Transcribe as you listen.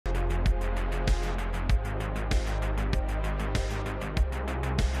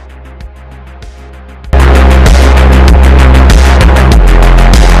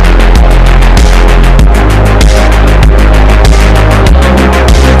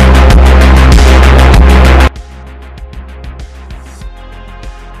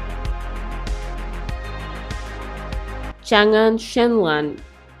Changan Shenlan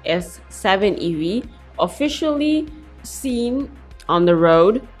S7 EV officially seen on the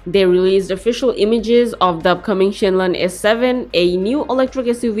road. They released official images of the upcoming Shenlan S7, a new electric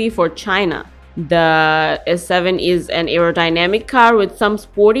SUV for China. The S7 is an aerodynamic car with some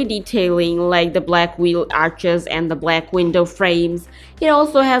sporty detailing like the black wheel arches and the black window frames. It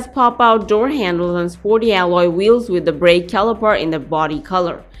also has pop-out door handles and sporty alloy wheels with the brake caliper in the body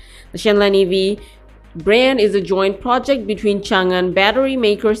color. The Shenlan EV brand is a joint project between Changan battery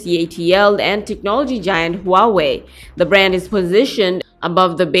maker CATL and technology giant Huawei. The brand is positioned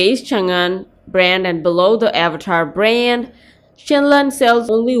above the base Changan brand and below the Avatar brand. Shenlan sells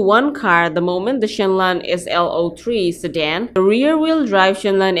only one car at the moment, the Shenlan SL03 sedan. The rear-wheel drive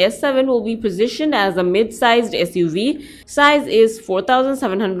Shenlan S7 will be positioned as a mid-sized SUV. Size is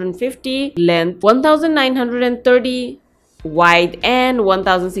 4,750, length 1,930, wide and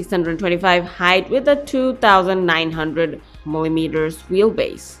 1,625 height with a 2,900 millimeters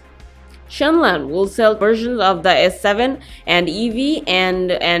wheelbase. Shenlan will sell versions of the S7 and EV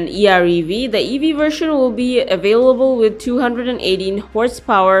and an EREV. The EV version will be available with 218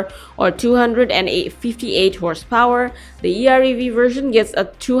 horsepower or 258 horsepower. The EREV version gets a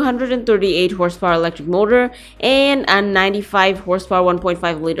 238 horsepower electric motor and a 95 horsepower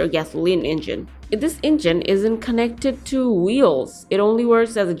 1.5 liter gasoline engine. This engine isn't connected to wheels. It only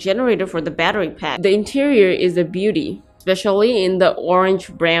works as a generator for the battery pack. The interior is a beauty, especially in the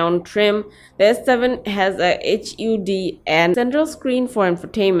orange-brown trim. The S7 has a HUD and central screen for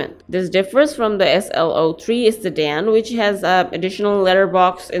infotainment. This differs from the SL03 sedan, which has an additional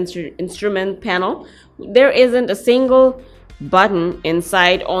letterbox instrument panel. There isn't a single button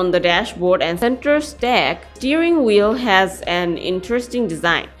inside on the dashboard and center stack. Steering wheel has an interesting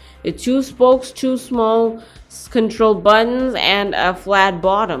design. The two spokes, two small control buttons, and a flat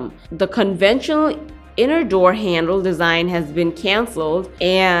bottom. The conventional inner door handle design has been cancelled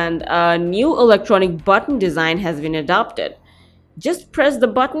and a new electronic button design has been adopted. Just press the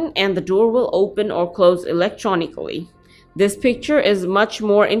button and the door will open or close electronically. This picture is much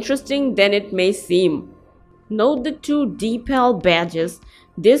more interesting than it may seem. Note the two decal badges.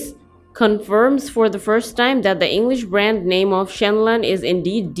 This confirms for the first time that the English brand name of Shenlan is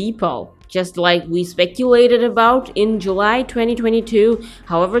indeed Deepal, just like we speculated about in July 2022.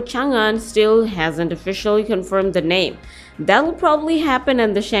 However, Changan still hasn't officially confirmed the name. That'll probably happen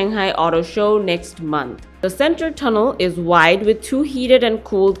at the Shanghai Auto Show next month. The center tunnel is wide with two heated and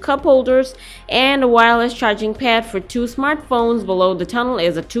cooled cup holders and a wireless charging pad for two smartphones. Below the tunnel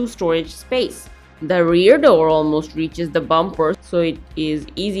is a two-storage space. The rear door almost reaches the bumper, so it is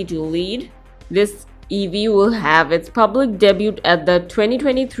easy to lead. This EV will have its public debut at the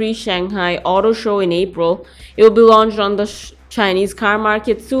 2023 Shanghai Auto Show in April. It will be launched on the Chinese car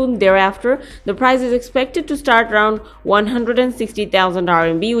market soon thereafter. The price is expected to start around 160,000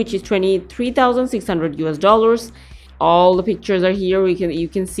 RMB, which is 23,600 US dollars. All the pictures are here. You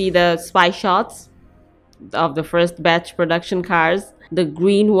can see the spy shots of the first batch production cars. The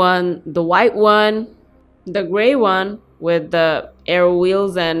green one, the white one, the gray one with the aero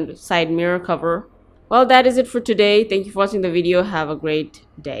wheels and side mirror cover. Well, that is it for today. Thank you for watching the video. Have a great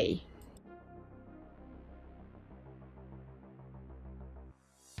day.